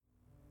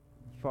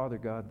Father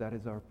God, that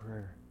is our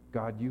prayer.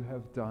 God, you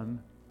have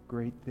done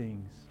great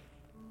things.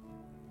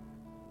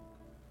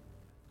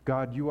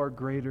 God, you are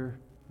greater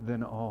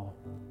than all.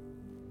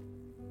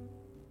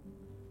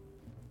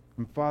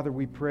 And Father,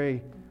 we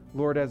pray,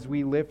 Lord, as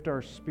we lift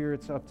our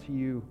spirits up to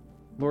you,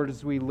 Lord,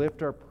 as we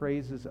lift our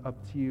praises up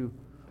to you,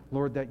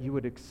 Lord, that you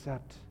would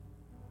accept.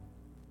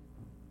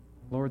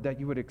 Lord, that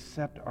you would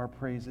accept our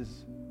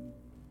praises.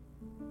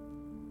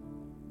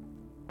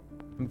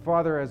 And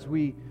Father, as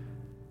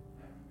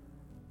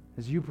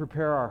you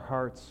prepare our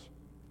hearts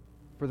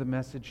for the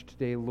message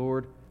today,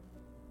 Lord,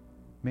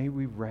 may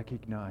we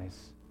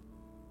recognize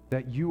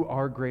that you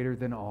are greater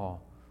than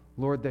all.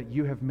 Lord, that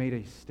you have made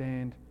a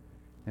stand,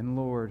 and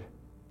Lord,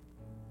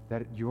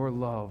 that your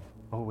love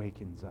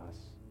awakens us.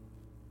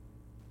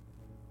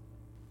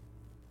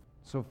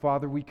 So,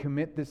 Father, we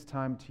commit this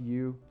time to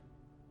you,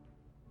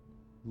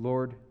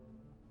 Lord,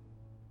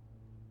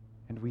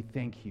 and we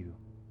thank you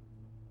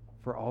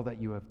for all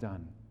that you have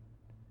done.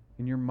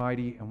 In your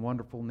mighty and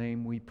wonderful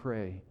name we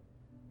pray.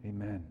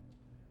 Amen.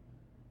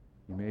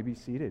 You may be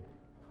seated.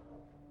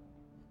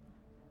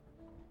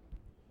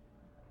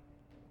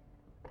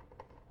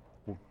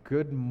 Well,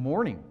 good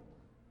morning.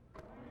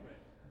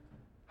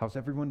 How's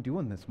everyone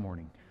doing this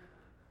morning?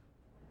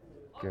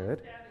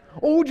 Good.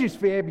 Oh, just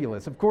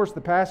fabulous. Of course,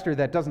 the pastor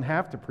that doesn't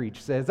have to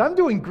preach says, I'm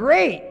doing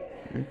great.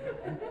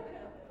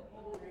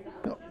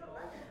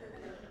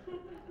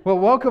 Well,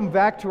 welcome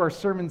back to our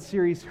sermon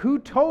series, Who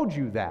Told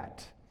You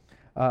That?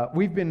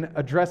 We've been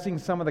addressing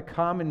some of the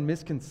common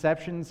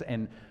misconceptions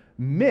and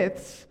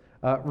myths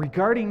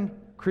regarding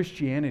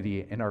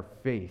Christianity and our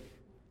faith.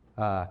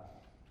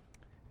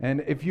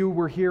 And if you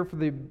were here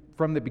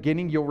from the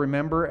beginning, you'll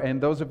remember,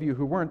 and those of you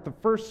who weren't, the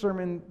first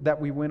sermon that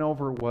we went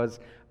over was,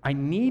 I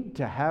need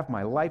to have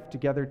my life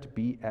together to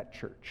be at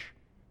church.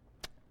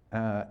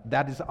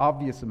 That is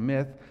obvious a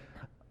myth.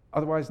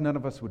 Otherwise, none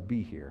of us would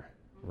be here,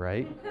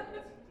 right?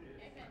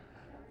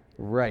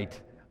 Right.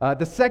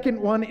 The second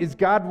one is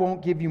God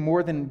won't give you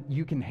more than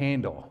you can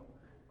handle.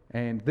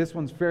 And this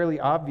one's fairly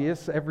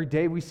obvious. Every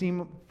day we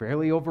seem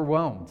fairly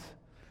overwhelmed,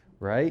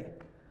 right?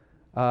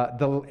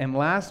 And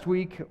last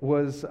week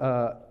was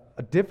a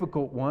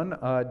difficult one.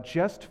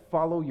 Just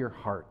follow your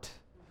heart.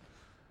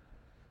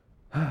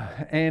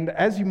 And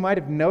as you might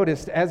have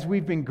noticed, as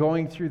we've been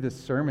going through this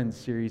sermon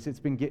series, it's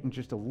been getting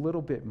just a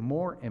little bit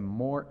more and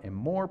more and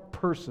more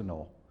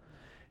personal.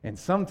 And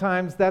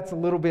sometimes that's a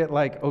little bit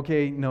like,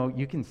 okay, no,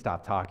 you can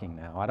stop talking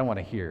now. I don't want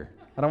to hear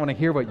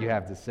what you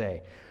have to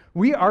say.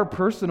 We are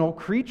personal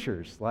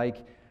creatures.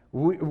 Like,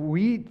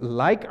 we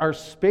like our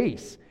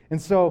space.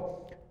 And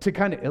so, to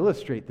kind of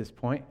illustrate this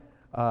point,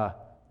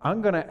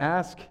 I'm going to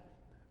ask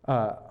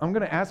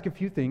a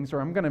few things,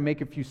 or I'm going to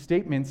make a few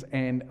statements,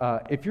 and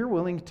if you're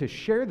willing to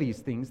share these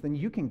things, then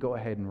you can go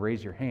ahead and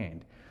raise your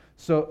hand.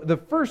 So the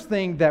first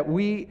thing that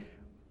we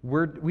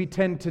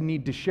tend to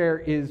need to share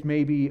is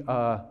maybe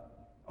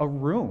a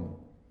room.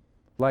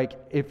 Like,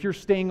 if you're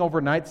staying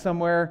overnight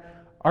somewhere,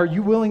 are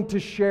you willing to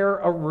share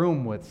a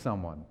room with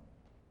someone?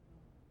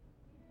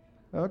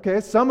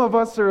 Okay, some of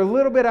us are a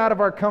little bit out of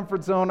our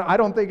comfort zone. I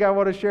don't think I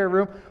want to share a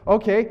room.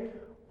 Okay,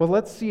 well,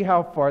 let's see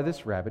how far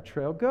this rabbit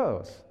trail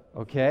goes.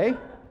 Okay?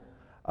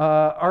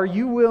 Are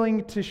you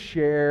willing to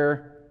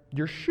share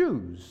your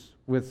shoes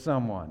with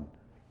someone?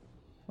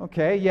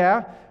 Okay,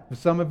 yeah.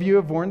 Some of you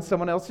have worn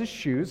someone else's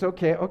shoes.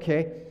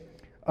 Okay.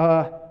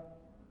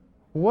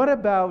 What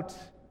about,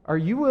 are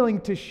you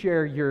willing to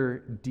share your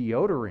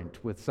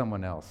deodorant with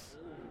someone else?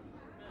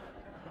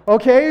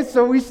 Okay,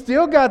 so we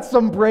still got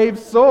some brave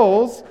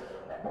souls.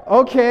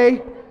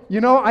 Okay,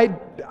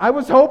 I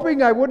was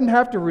hoping I wouldn't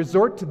have to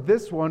resort to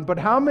this one, but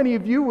how many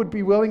of you would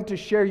be willing to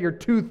share your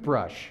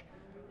toothbrush?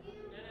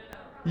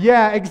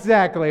 Yeah,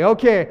 exactly.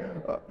 Okay.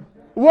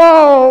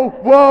 Whoa.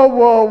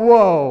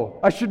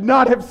 I should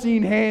not have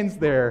seen hands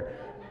there.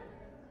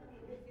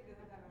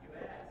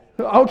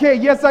 Okay,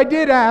 yes, I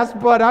did ask,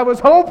 but I was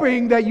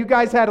hoping that you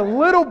guys had a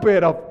little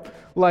bit of,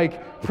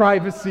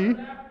 privacy.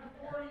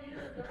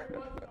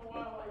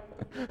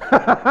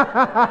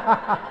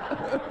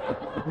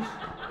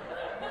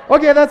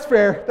 Okay, that's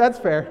fair.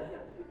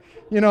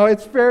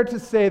 It's fair to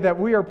say that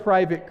we are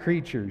private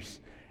creatures.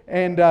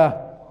 And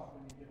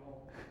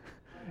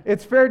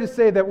it's fair to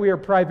say that we are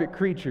private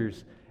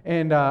creatures.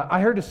 And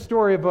I heard a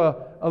story of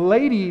a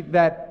lady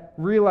that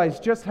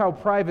realized just how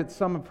private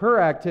some of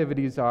her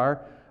activities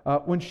are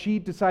when she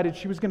decided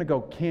she was going to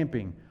go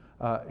camping.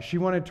 She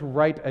wanted to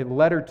write a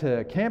letter to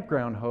a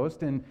campground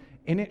host, and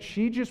in it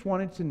she just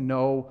wanted to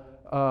know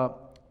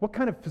what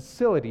kind of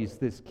facilities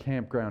this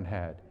campground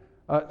had.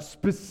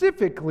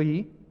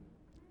 Specifically,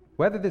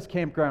 whether this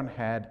campground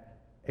had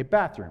a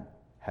bathroom,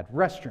 had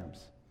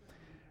restrooms.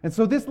 And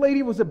so this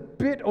lady was a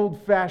bit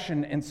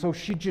old-fashioned, and so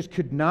she just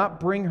could not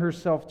bring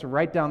herself to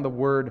write down the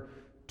word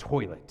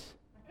toilet.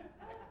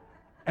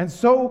 And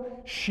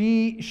so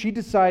she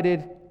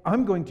decided,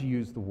 I'm going to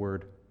use the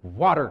word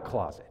water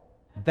closet.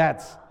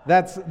 That's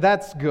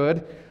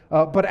good.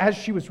 But as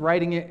she was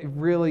writing it,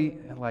 really,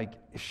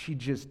 she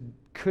just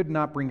could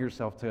not bring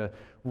herself to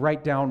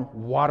write down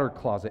water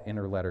closet in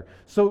her letter.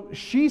 So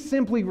she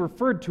simply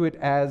referred to it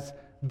as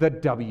the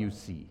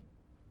WC.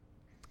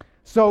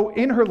 So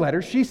in her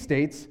letter, she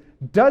states,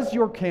 "Does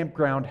your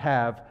campground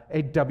have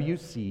a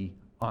WC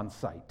on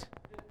site?"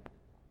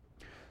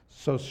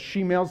 So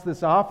she mails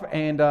this off,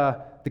 and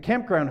the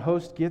campground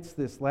host gets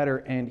this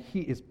letter, and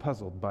he is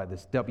puzzled by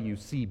this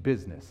WC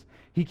business.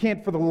 He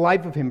can't for the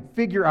life of him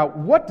figure out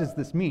what does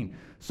this mean.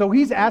 So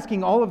he's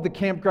asking all of the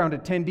campground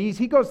attendees.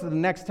 He goes to the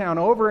next town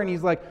over, and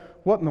he's like,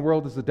 what in the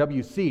world is the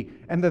WC?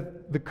 And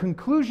the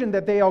conclusion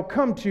that they all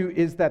come to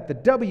is that the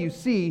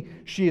WC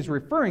she is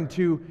referring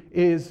to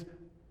is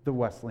the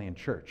Wesleyan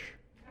Church.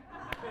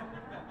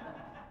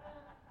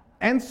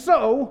 And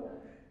so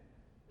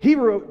he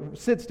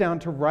sits down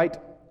to write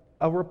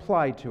a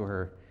reply to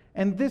her,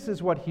 and this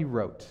is what he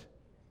wrote.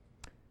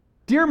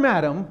 "Dear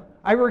Madam,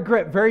 I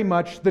regret very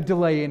much the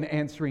delay in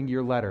answering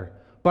your letter,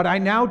 but I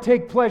now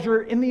take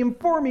pleasure in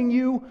informing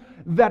you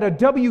that a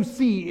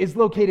WC is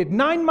located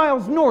 9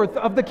 miles north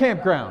of the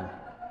campground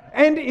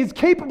and is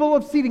capable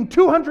of seating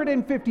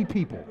 250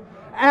 people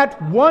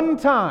at one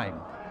time.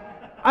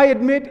 I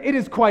admit it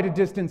is quite a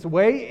distance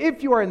away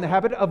if you are in the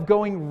habit of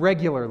going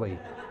regularly.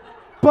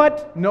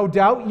 But no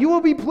doubt you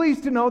will be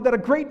pleased to know that a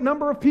great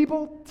number of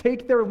people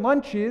take their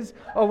lunches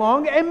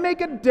along and make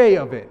a day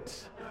of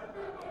it.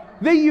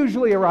 They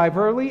usually arrive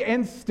early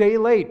and stay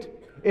late.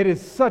 It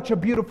is such a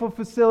beautiful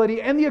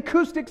facility, and the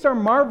acoustics are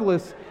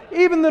marvelous.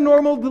 Even the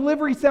normal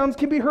delivery sounds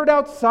can be heard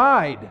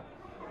outside.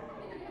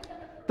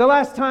 The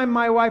last time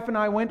my wife and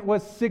I went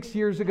was 6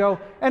 years ago,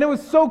 and it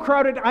was so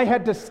crowded I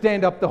had to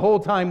stand up the whole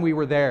time we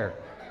were there.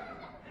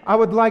 I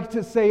would like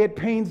to say it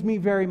pains me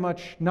very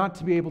much not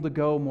to be able to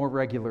go more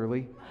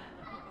regularly,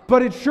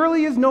 but it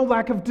surely is no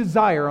lack of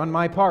desire on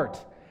my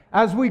part.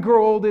 As we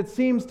grow old, it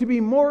seems to be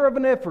more of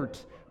an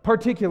effort,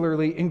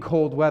 particularly in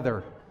cold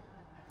weather.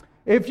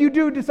 If you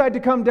do decide to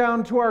come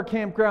down to our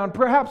campground,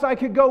 perhaps I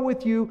could go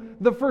with you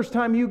the first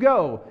time you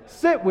go,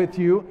 sit with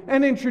you,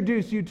 and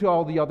introduce you to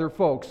all the other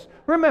folks.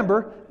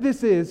 Remember,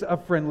 this is a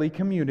friendly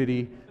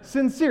community.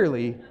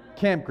 Sincerely,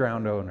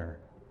 campground owner."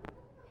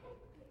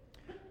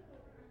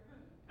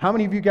 How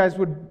many of you guys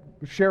would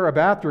share a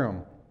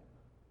bathroom?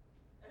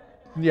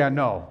 Yeah,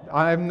 no,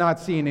 I'm not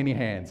seeing any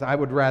hands. I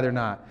would rather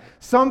not.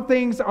 Some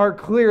things are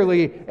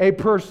clearly a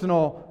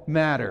personal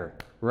matter,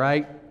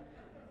 right?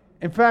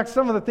 In fact,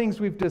 some of the things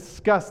we've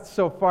discussed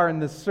so far in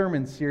this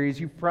sermon series,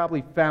 you've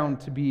probably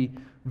found to be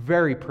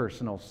very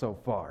personal so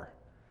far.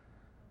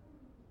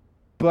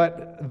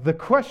 But the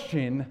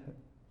question,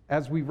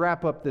 as we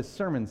wrap up this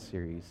sermon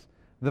series,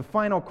 the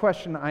final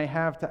question I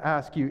have to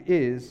ask you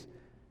is,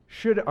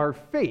 should our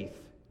faith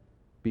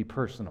be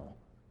personal?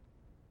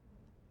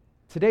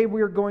 Today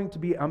we are going to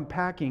be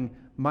unpacking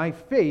my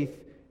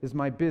faith is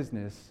my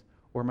business,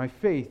 or my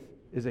faith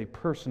is a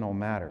personal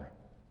matter.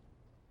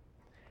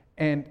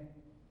 And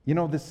you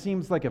know, this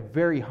seems like a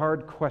very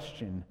hard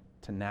question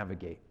to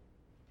navigate.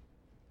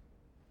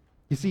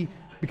 You see,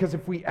 because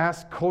if we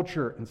ask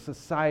culture and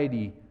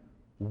society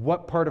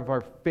what part of our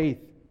faith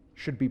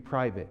should be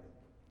private,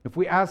 if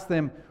we ask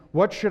them,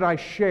 what should I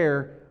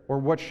share or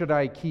what should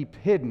I keep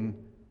hidden,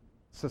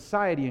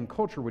 society and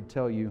culture would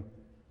tell you,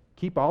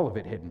 keep all of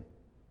it hidden.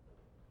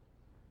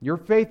 Your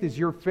faith is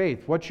your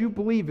faith. What you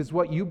believe is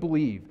what you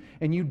believe.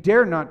 And you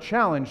dare not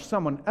challenge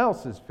someone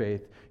else's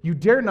faith. You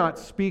dare not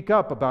speak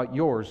up about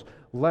yours,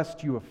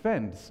 lest you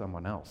offend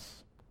someone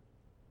else.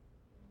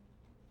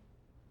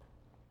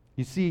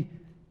 You see,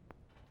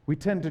 we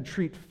tend to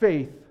treat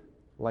faith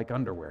like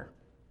underwear.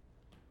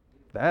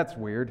 That's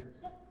weird.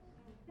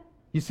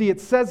 You see,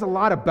 it says a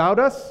lot about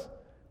us.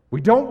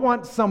 We don't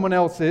want someone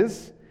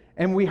else's,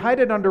 and we hide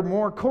it under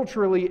more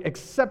culturally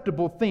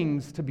acceptable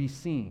things to be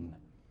seen.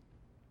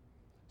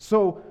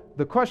 So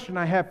the question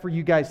I have for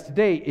you guys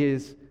today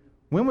is,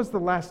 when was the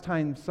last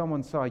time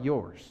someone saw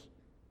yours?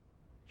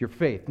 Your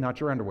faith, not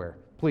your underwear.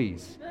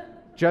 Please.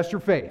 Just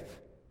your faith.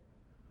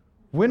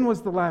 When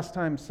was the last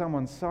time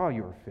someone saw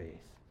your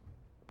faith?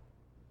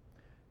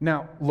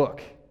 Now,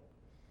 look,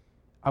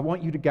 I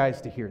want you guys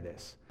to hear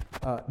this.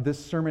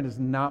 This sermon is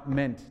not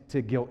meant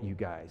to guilt you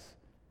guys.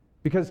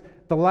 Because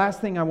the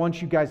last thing I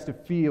want you guys to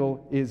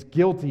feel is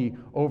guilty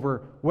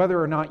over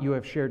whether or not you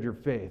have shared your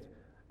faith.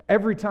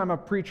 Every time a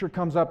preacher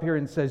comes up here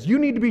and says, you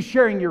need to be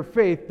sharing your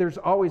faith, there's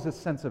always a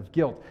sense of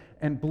guilt.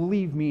 And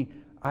believe me,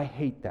 I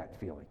hate that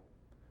feeling.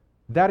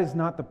 That is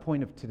not the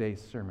point of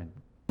today's sermon.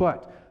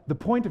 But the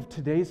point of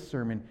today's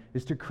sermon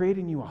is to create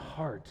in you a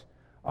heart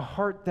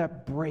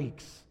that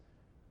breaks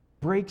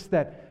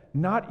that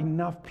not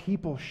enough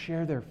people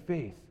share their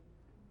faith,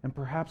 and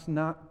perhaps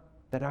not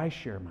that I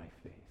share my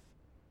faith.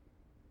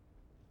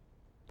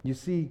 You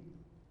see,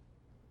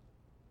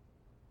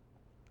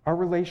 our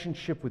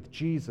relationship with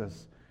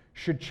Jesus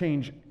should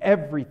change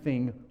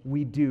everything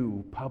we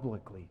do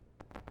publicly.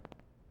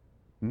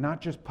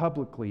 Not just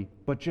publicly,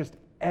 but just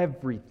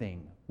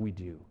everything we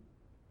do.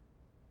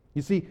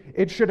 You see,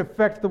 it should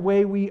affect the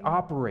way we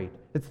operate.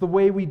 It's the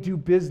way we do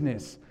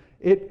business.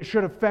 It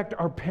should affect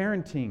our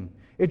parenting.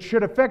 It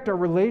should affect our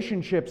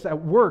relationships at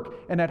work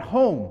and at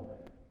home.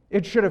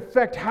 It should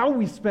affect how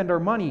we spend our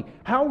money,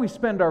 how we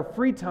spend our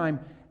free time,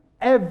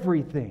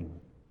 everything.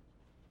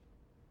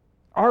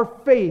 Our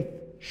faith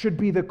should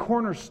be the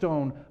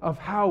cornerstone of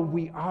how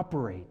we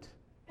operate.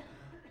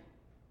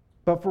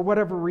 But for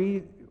whatever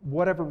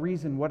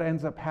reason, what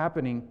ends up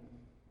happening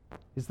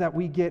is that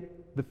we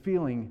get the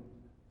feeling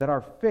that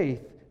our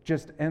faith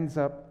just ends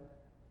up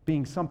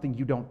being something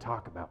you don't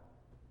talk about.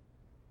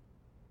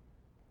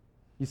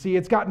 You see,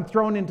 it's gotten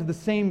thrown into the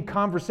same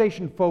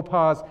conversation faux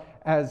pas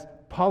as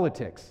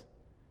politics.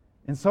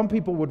 And some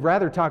people would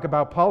rather talk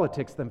about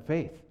politics than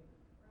faith.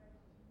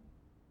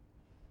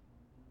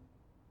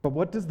 But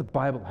what does the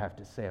Bible have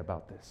to say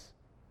about this?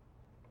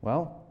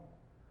 Well,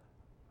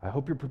 I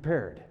hope you're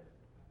prepared.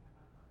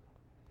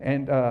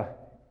 And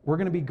we're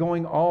going to be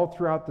going all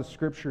throughout the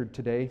Scripture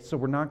today, so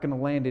we're not going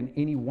to land in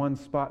any one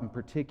spot in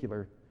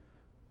particular.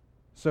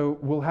 So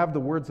we'll have the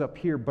words up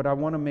here, but I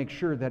want to make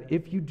sure that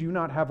if you do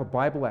not have a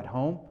Bible at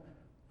home,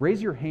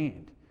 raise your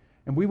hand,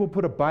 and we will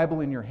put a Bible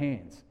in your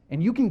hands.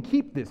 And you can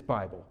keep this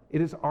Bible.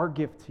 It is our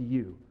gift to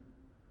you.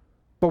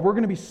 But we're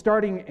going to be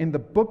starting in the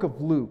book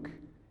of Luke.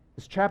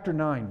 It's chapter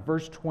 9,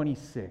 verse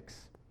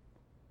 26.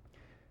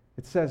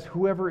 It says,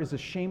 "Whoever is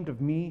ashamed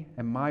of me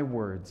and my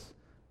words,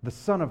 the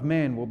Son of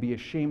Man will be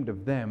ashamed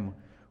of them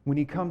when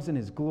he comes in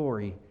his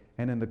glory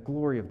and in the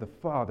glory of the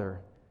Father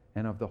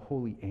and of the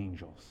holy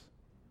angels."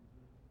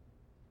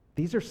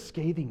 These are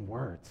scathing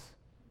words.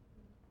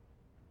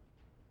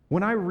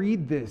 When I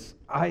read this,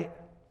 I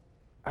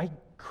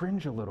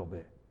cringe a little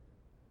bit.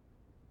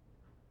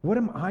 What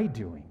am I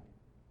doing?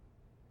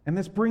 And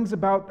this brings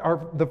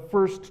about the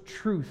first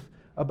truth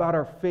about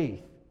our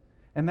faith.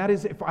 And that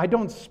is, if I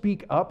don't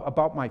speak up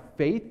about my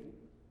faith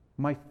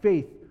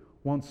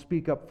won't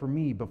speak up for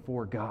me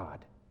before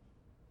God.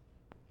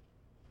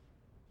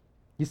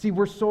 You see,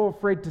 we're so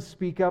afraid to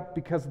speak up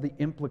because of the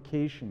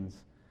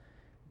implications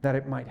that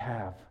it might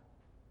have.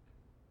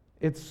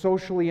 It's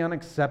socially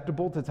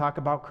unacceptable to talk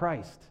about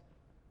Christ,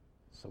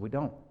 so we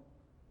don't.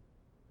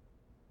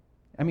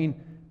 I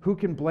mean, who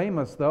can blame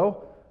us,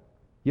 though?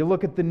 You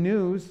look at the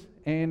news,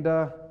 and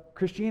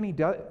Christianity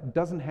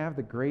doesn't have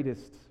the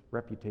greatest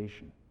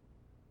reputation.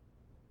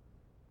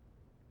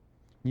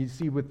 You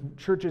see, with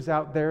churches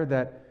out there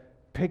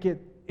that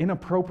picket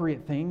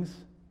inappropriate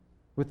things,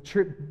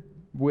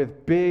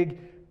 with big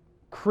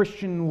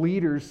Christian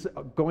leaders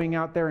going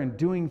out there and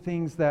doing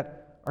things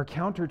that are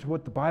counter to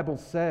what the Bible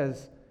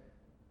says,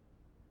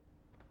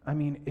 I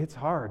mean, it's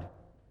hard.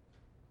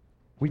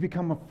 We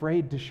become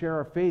afraid to share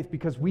our faith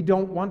because we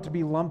don't want to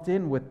be lumped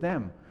in with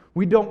them.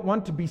 We don't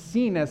want to be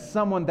seen as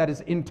someone that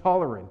is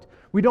intolerant.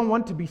 We don't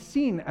want to be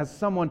seen as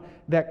someone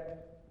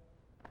that,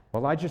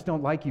 well, I just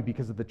don't like you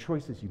because of the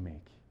choices you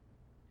make.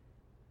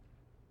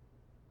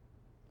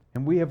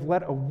 And we have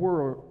let a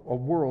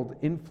world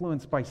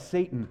influenced by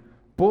Satan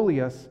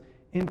bully us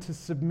into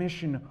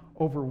submission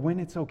over when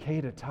it's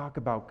okay to talk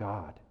about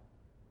God.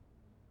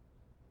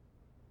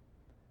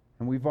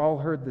 And we've all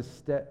heard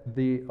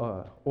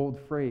the old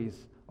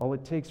phrase, all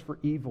it takes for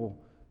evil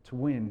to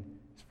win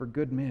is for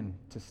good men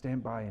to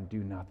stand by and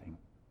do nothing.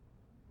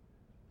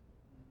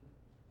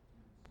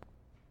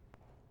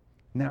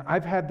 Now,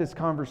 I've had this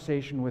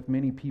conversation with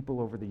many people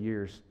over the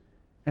years,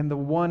 and the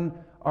one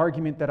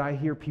argument that I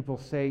hear people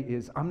say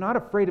is, I'm not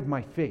afraid of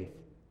my faith.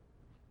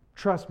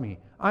 Trust me,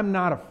 I'm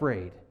not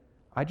afraid.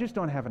 I just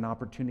don't have an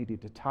opportunity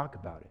to talk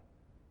about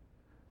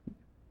it.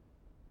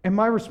 And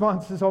my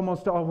response is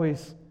almost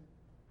always,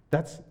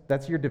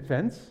 that's your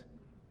defense?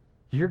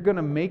 You're going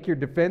to make your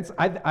defense?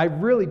 I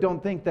really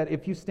don't think that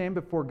if you stand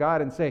before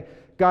God and say,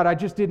 God, I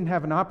just didn't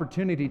have an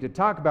opportunity to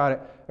talk about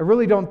it, I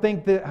really don't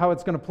think that how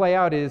it's going to play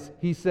out is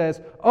he says,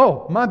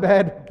 oh, my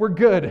bad, we're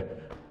good.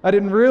 I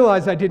didn't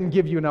realize I didn't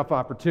give you enough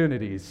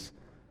opportunities.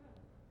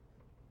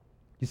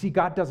 You see,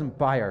 God doesn't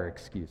buy our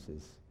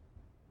excuses.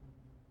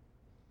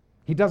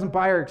 He doesn't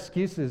buy our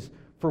excuses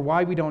for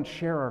why we don't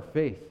share our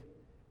faith.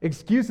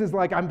 Excuses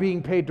like I'm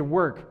being paid to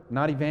work,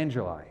 not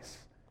evangelize.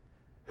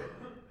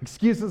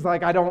 Excuses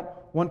like I don't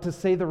want to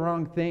say the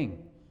wrong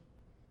thing,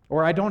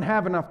 or I don't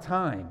have enough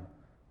time,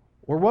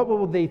 or what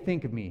will they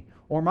think of me?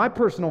 Or my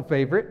personal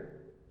favorite,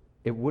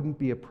 it wouldn't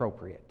be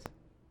appropriate.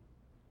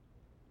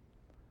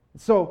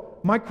 So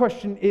my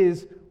question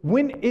is,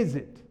 when is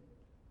it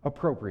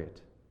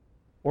appropriate?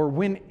 Or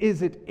when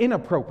is it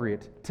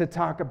inappropriate to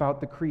talk about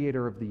the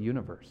creator of the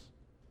universe?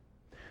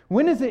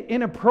 When is it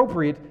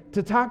inappropriate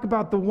to talk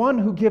about the one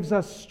who gives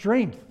us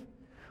strength?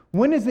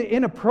 When is it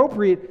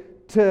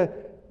inappropriate to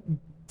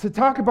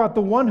talk about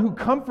the one who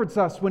comforts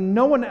us when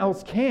no one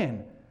else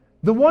can?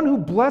 The one who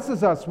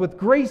blesses us with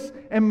grace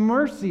and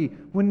mercy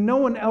when no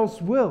one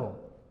else will?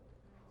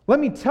 Let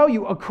me tell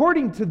you,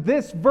 according to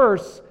this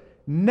verse,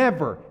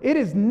 never. It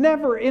is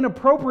never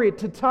inappropriate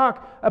to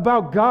talk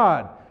about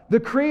God, the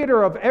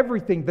creator of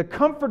everything, the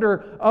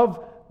comforter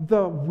of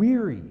the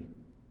weary.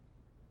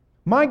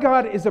 My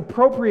God is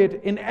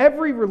appropriate in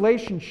every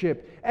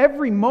relationship,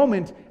 every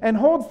moment, and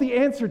holds the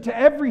answer to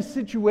every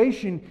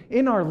situation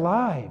in our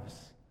lives.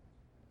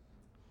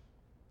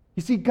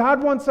 You see,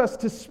 God wants us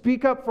to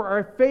speak up for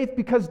our faith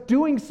because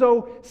doing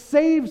so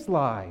saves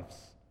lives.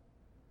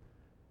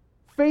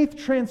 Faith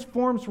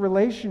transforms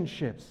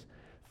relationships.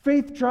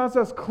 Faith draws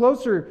us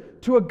closer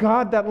to a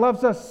God that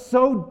loves us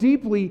so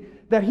deeply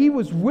that he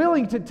was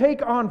willing to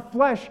take on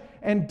flesh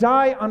and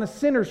die on a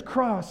sinner's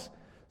cross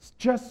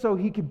just so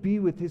he could be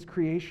with his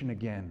creation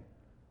again,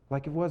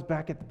 like it was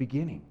back at the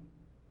beginning.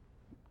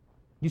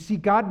 You see,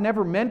 God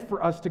never meant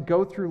for us to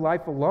go through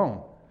life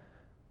alone.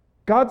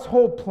 God's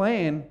whole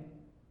plan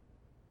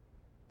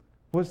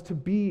was to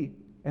be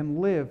and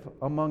live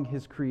among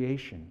his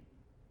creation.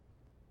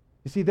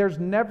 You see, there's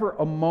never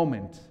a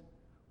moment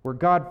where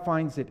God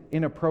finds it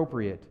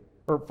appropriate,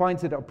 for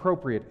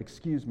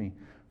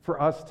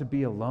us to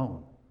be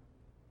alone.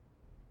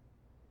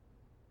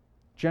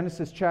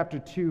 Genesis chapter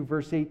 2,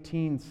 verse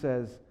 18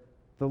 says,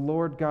 "The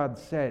Lord God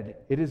said,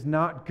 'It is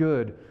not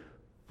good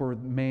for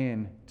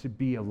man to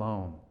be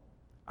alone.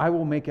 I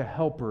will make a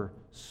helper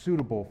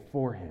suitable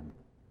for him.'"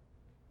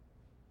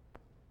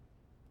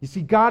 You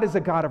see, God is a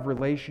God of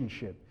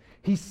relationship.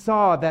 He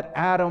saw that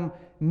Adam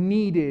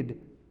needed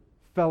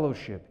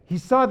fellowship. He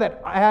saw that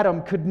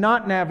Adam could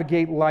not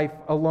navigate life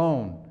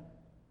alone.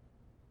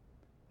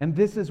 And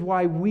this is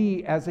why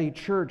we as a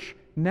church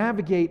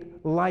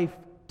navigate life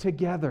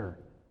together.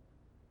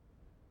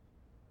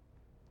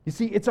 You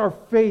see, it's our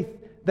faith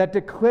that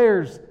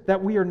declares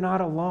that we are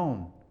not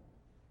alone.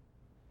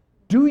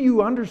 Do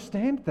you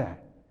understand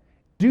that?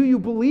 Do you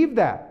believe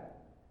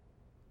that?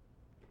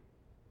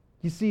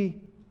 You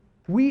see,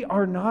 we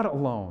are not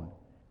alone.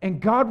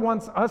 And God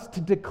wants us to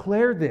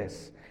declare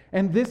this.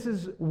 And this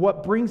is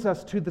what brings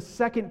us to the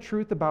second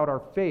truth about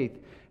our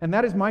faith. And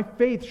that is, my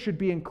faith should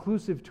be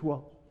inclusive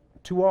to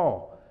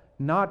all,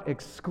 not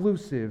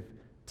exclusive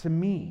to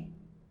me.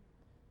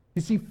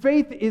 You see,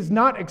 faith is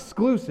not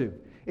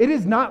exclusive. It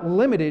is not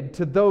limited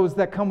to those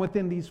that come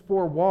within these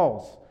four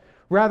walls.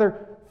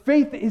 Rather,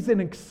 faith is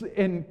an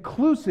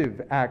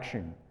inclusive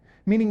action,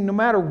 meaning no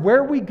matter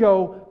where we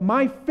go,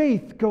 my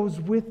faith goes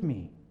with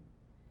me.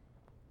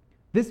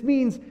 This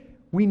means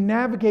we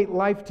navigate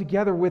life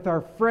together with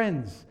our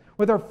friends,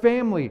 with our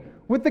family,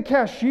 with the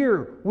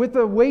cashier, with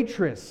the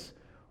waitress,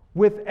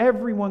 with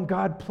everyone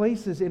God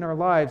places in our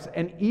lives,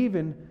 and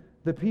even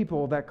the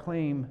people that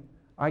claim,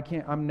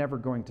 I'm never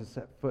going to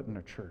set foot in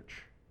a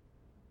church.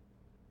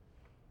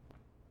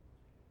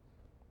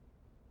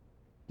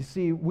 You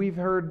see, we've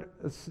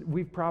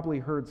probably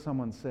heard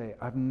someone say,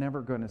 "I'm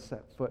never going to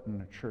set foot in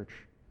a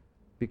church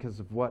because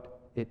of what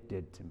it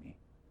did to me."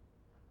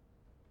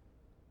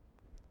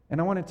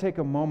 And I want to take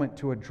a moment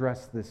to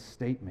address this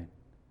statement.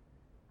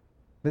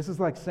 This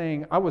is like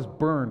saying, "I was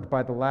burned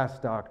by the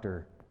last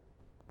doctor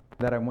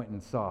that I went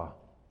and saw,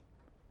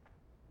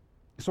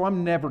 so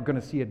I'm never going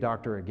to see a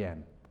doctor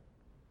again.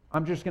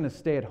 I'm just going to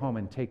stay at home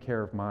and take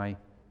care of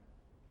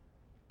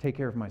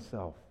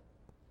myself."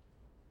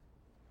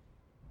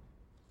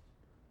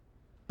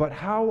 But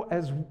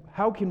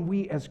how can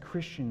we as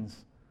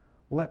Christians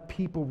let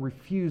people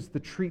refuse the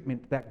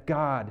treatment that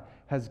God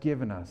has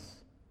given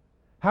us?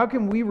 How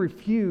can we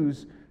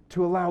refuse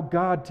to allow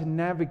God to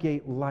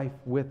navigate life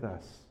with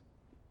us?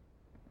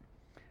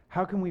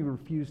 How can we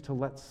refuse to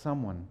let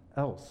someone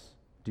else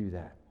do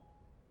that?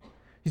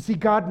 You see,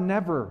 God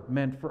never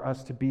meant for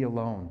us to be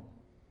alone.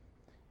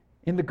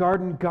 In the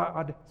garden,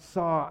 God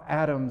saw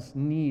Adam's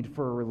need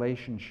for a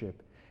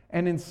relationship.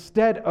 And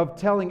instead of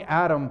telling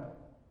Adam,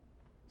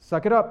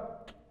 "Suck it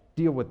up,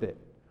 deal with it,"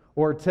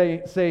 or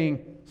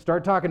saying,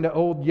 "Start talking to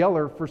old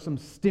Yeller for some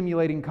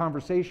stimulating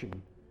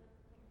conversation,"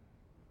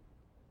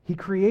 he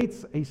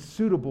creates a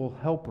suitable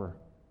helper.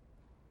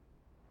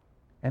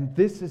 And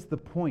this is the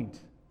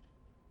point.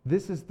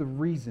 This is the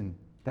reason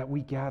that we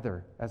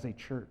gather as a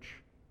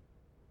church.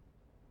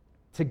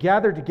 To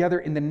gather together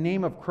in the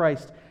name of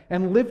Christ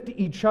and lift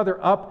each other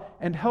up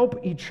and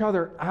help each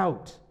other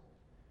out.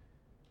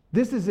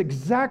 This is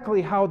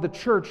exactly how the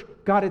church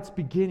got its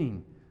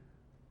beginning.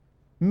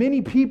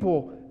 Many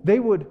people,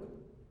 the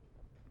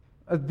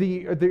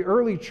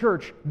early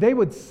church, they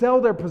would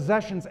sell their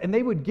possessions and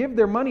they would give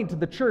their money to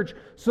the church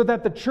so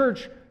that the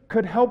church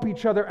could help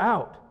each other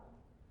out.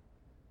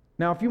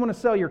 Now, if you want to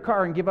sell your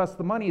car and give us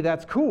the money,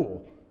 that's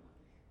cool.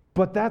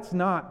 But that's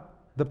not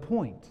the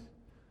point.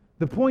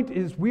 The point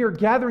is we are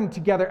gathering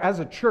together as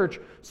a church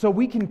so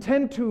we can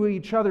tend to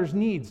each other's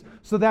needs,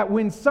 so that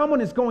when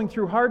someone is going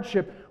through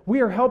hardship,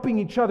 we are helping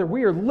each other.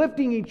 We are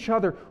lifting each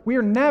other. We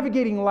are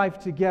navigating life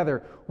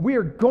together. We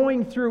are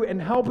going through and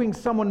helping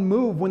someone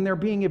move when they're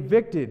being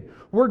evicted.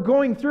 We're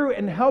going through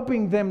and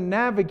helping them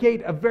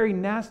navigate a very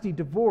nasty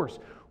divorce.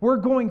 We're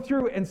going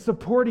through and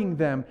supporting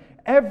them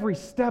every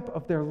step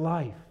of their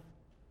life.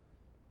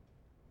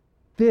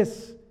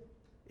 This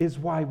is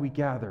why we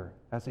gather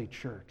as a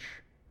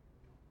church.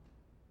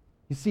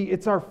 You see,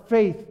 it's our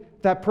faith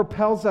that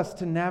propels us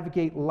to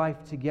navigate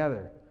life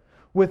together.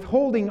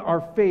 Withholding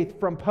our faith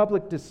from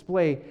public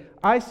display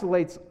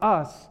isolates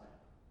us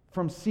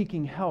from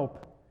seeking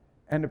help,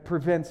 and it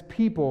prevents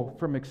people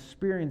from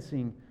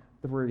experiencing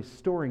the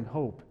restoring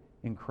hope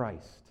in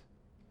Christ.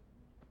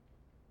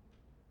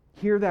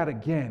 Hear that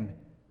again.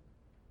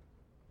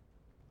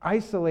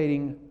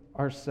 Isolating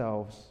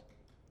ourselves,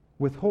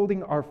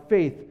 withholding our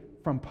faith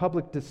from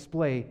public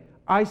display,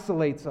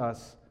 isolates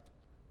us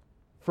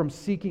from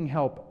seeking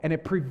help, and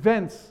it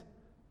prevents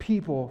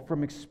people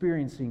from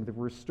experiencing the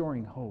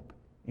restoring hope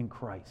in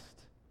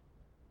Christ.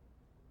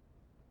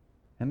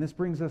 And this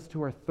brings us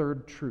to our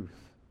third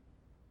truth.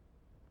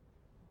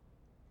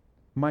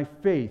 My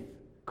faith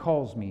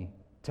calls me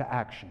to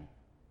action.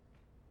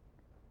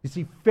 You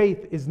see,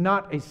 faith is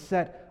not a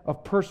set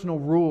of personal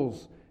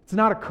rules. It's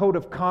not a code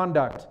of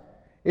conduct.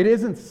 It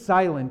isn't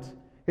silent.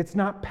 It's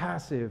not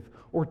passive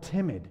or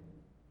timid.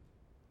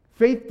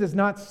 Faith does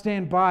not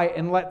stand by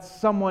and let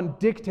someone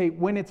dictate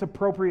when it's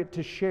appropriate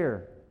to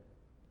share.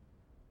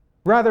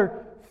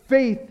 Rather,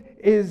 faith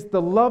is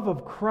the love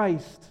of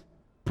Christ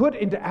put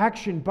into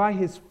action by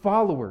his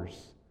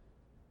followers.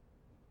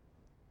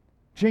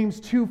 James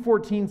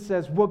 2:14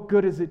 says, "What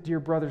good is it, dear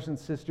brothers and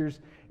sisters,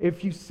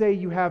 if you say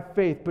you have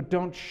faith but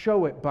don't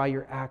show it by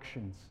your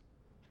actions?"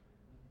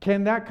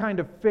 Can that kind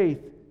of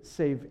faith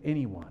save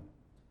anyone?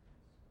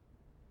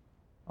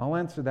 I'll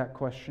answer that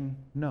question,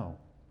 no.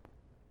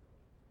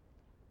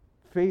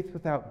 Faith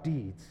without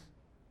deeds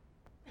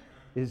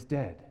is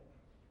dead.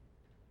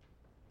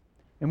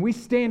 And we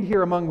stand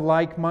here among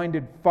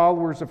like-minded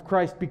followers of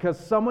Christ because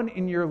someone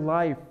in your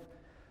life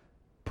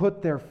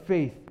put their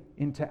faith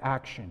into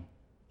action.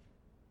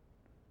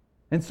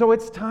 And so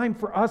it's time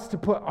for us to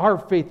put our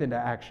faith into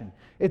action.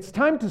 It's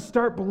time to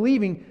start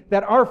believing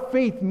that our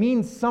faith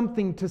means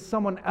something to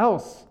someone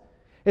else.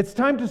 It's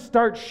time to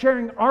start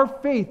sharing our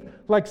faith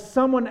like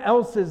someone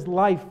else's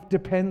life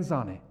depends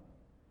on it.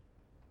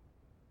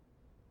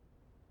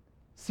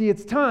 See,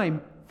 it's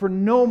time for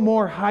no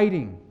more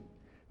hiding,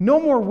 no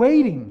more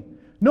waiting,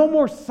 no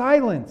more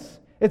silence.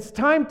 It's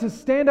time to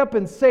stand up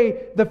and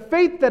say, the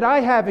faith that I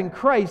have in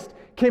Christ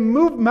can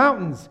move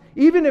mountains,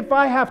 even if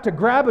I have to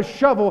grab a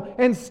shovel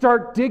and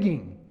start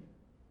digging.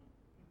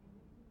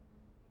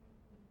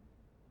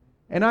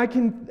 And I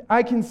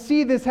can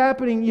see this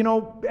happening.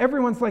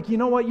 Everyone's like, you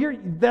know what,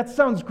 that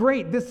sounds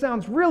great. This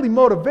sounds really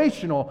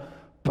motivational,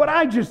 but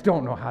I just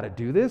don't know how to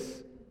do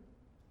this.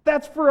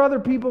 That's for other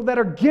people that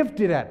are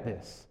gifted at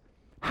this.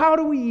 How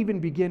do we even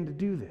begin to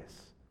do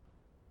this?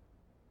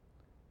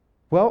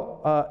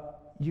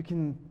 Well, you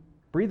can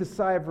breathe a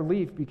sigh of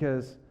relief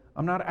because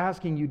I'm not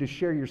asking you to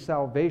share your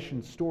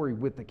salvation story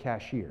with the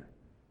cashier.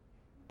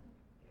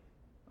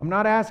 I'm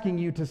not asking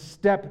you to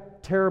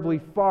step terribly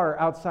far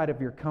outside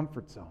of your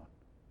comfort zone.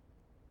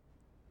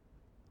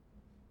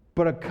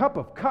 But a cup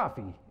of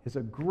coffee is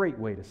a great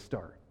way to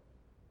start.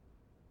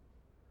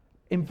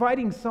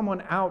 Inviting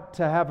someone out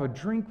to have a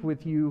drink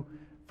with you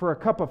for a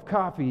cup of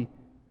coffee,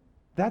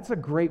 that's a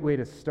great way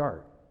to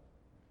start.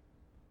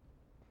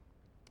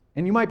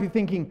 And you might be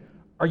thinking,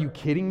 are you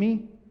kidding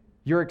me?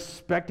 You're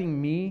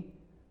expecting me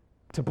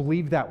to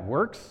believe that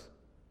works?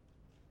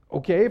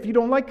 Okay, if you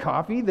don't like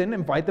coffee, then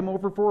invite them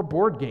over for a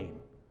board game.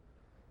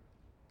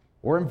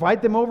 Or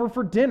invite them over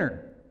for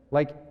dinner.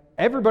 Like,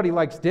 everybody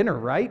likes dinner,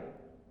 right?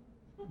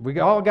 We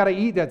all got to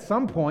eat at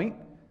some point.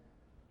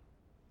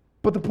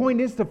 But the point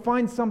is to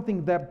find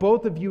something that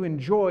both of you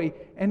enjoy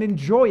and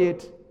enjoy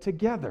it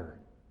together.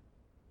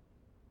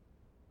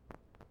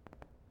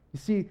 You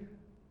see,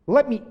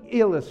 let me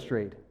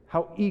illustrate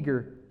how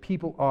eager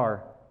people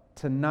are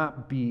to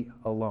not be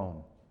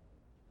alone.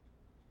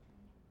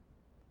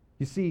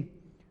 You see,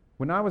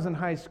 when I was in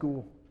high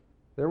school,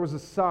 there was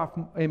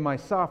in my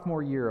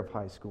sophomore year of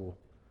high school,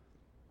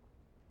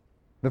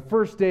 the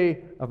first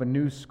day of a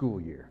new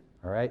school year,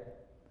 all right?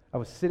 I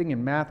was sitting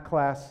in math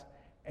class,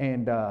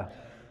 and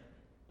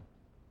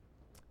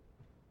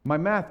my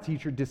math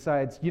teacher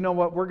decides, you know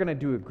what, we're going to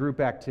do a group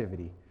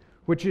activity,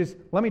 which is,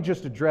 let me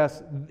just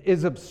address,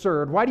 is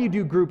absurd. Why do you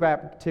do group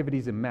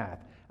activities in math?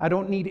 I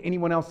don't need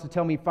anyone else to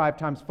tell me 5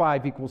 times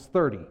 5 equals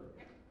 30.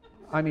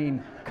 I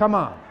mean, come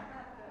on.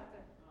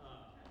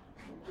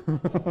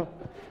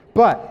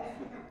 But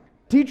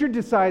teacher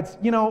decides,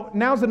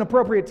 now's an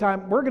appropriate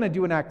time. We're going to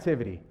do an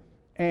activity.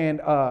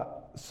 And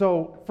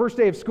so first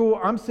day of school,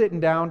 I'm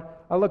sitting down.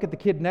 I look at the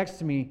kid next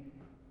to me.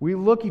 We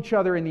look each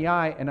other in the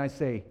eye, and I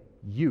say,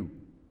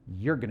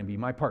 you're going to be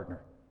my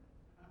partner.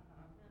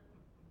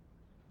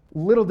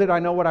 Little did I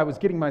know what I was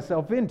getting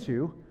myself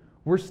into.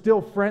 We're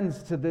still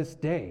friends to this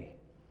day.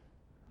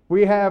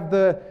 We have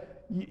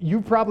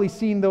you've probably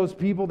seen those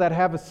people that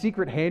have a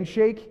secret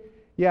handshake.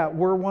 Yeah,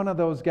 we're one of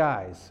those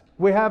guys.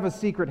 We have a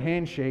secret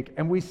handshake,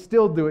 and we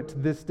still do it to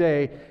this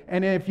day.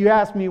 And if you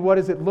ask me what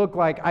does it look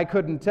like, I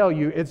couldn't tell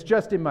you. It's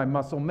just in my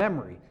muscle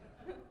memory.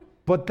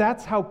 But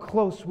that's how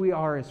close we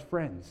are as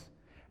friends.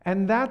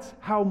 And that's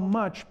how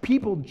much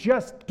people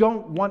just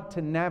don't want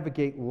to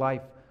navigate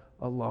life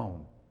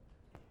alone.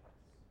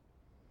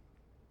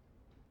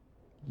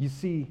 You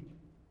see,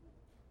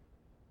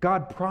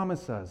 God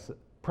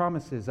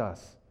promises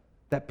us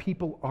that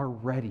people are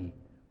ready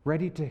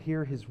to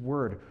hear His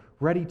word,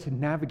 ready to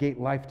navigate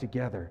life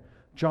together.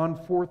 John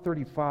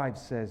 4:35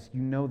 says,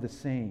 you know the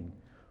saying,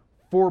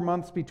 4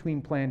 months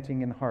between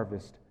planting and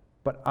harvest.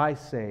 But I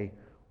say,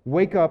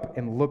 wake up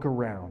and look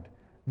around.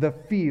 The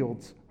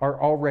fields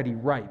are already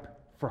ripe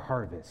for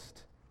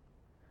harvest.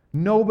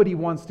 Nobody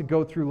wants to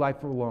go through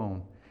life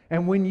alone.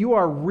 And when you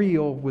are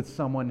real with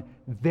someone,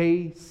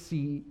 they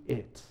see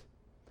it.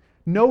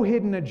 No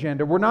hidden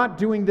agenda. We're not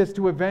doing this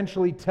to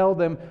eventually tell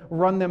them,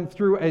 run them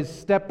through a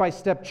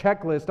step-by-step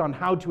checklist on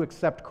how to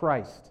accept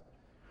Christ.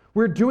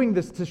 We're doing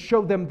this to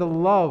show them the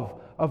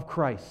love of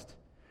Christ,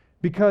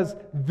 because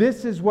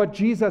this is what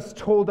Jesus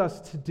told us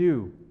to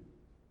do.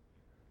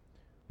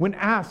 When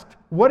asked,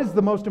 what is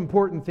the most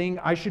important thing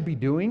I should be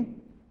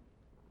doing?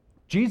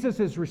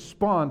 Jesus'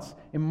 response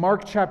in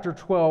Mark chapter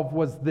 12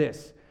 was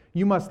this: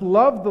 you must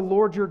love the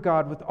Lord your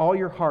God with all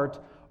your heart,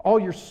 all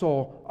your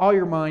soul, all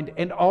your mind,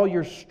 and all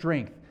your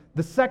strength.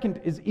 The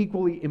second is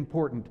equally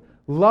important.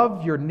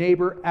 Love your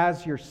neighbor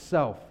as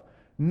yourself.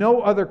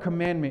 No other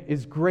commandment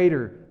is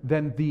greater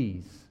than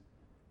these.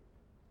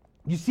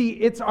 You see,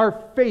 it's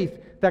our faith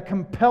that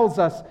compels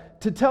us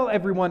to tell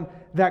everyone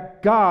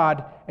that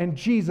God and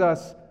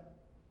Jesus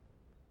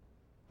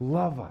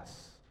love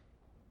us.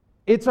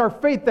 It's our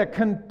faith that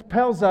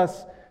compels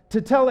us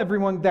to tell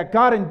everyone that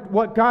God and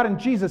what God and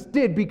Jesus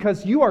did,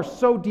 because you are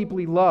so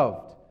deeply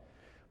loved.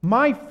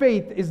 My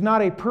faith is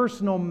not a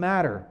personal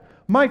matter.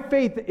 My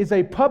faith is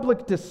a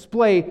public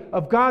display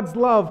of God's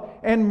love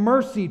and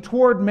mercy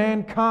toward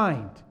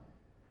mankind.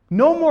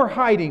 No more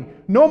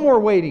hiding, no more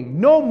waiting,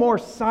 no more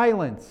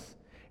silence.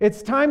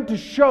 It's time to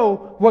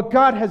show what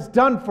God has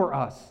done for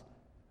us.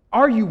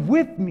 Are you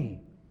with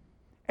me?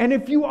 And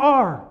if you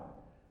are,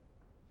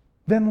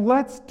 then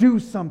let's do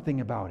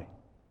something about it.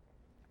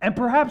 And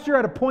perhaps you're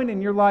at a point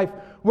in your life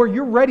where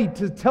you're ready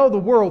to tell the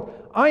world,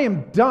 I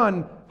am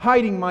done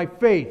hiding my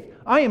faith.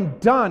 I am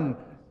done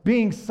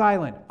being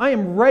silent. I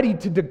am ready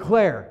to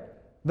declare.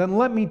 Then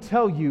let me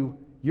tell you,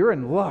 you're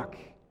in luck.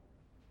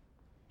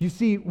 You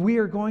see, we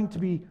are going to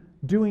be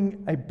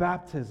doing a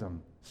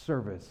baptism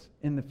service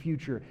in the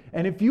future.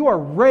 And if you are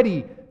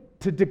ready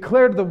to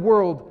declare to the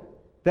world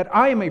that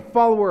I am a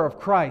follower of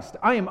Christ,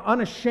 I am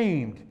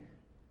unashamed,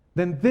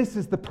 then this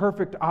is the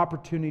perfect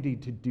opportunity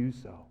to do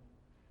so.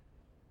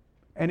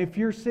 And if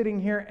you're sitting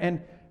here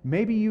and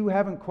maybe you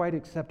haven't quite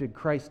accepted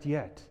Christ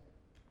yet,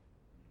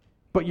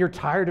 but you're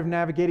tired of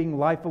navigating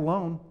life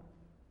alone,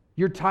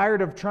 you're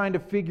tired of trying to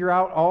figure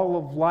out all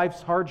of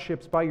life's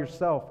hardships by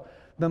yourself,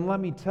 then let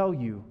me tell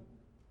you,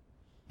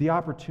 the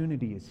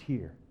opportunity is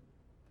here.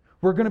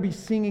 We're going to be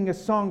singing a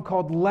song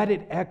called Let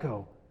It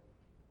Echo.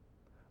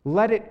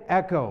 Let it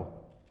echo.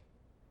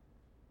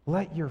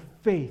 Let your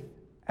faith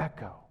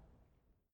echo.